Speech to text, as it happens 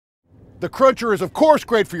The Kruncher is of course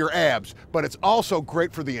great for your abs, but it's also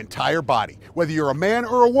great for the entire body. Whether you're a man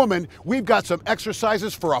or a woman, we've got some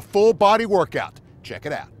exercises for a full body workout. Check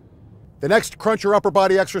it out. The next Kruncher upper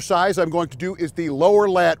body exercise I'm going to do is the lower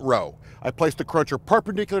lat row. I place the Kruncher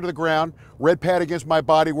perpendicular to the ground, red pad against my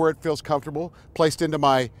body where it feels comfortable, placed into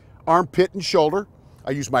my armpit and shoulder.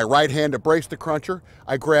 I use my right hand to brace the Kruncher.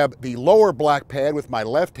 I grab the lower black pad with my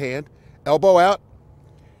left hand, elbow out,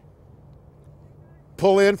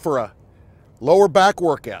 pull in for a lower back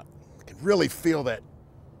workout. I can really feel that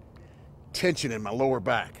tension in my lower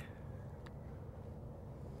back.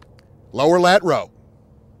 Lower lat row.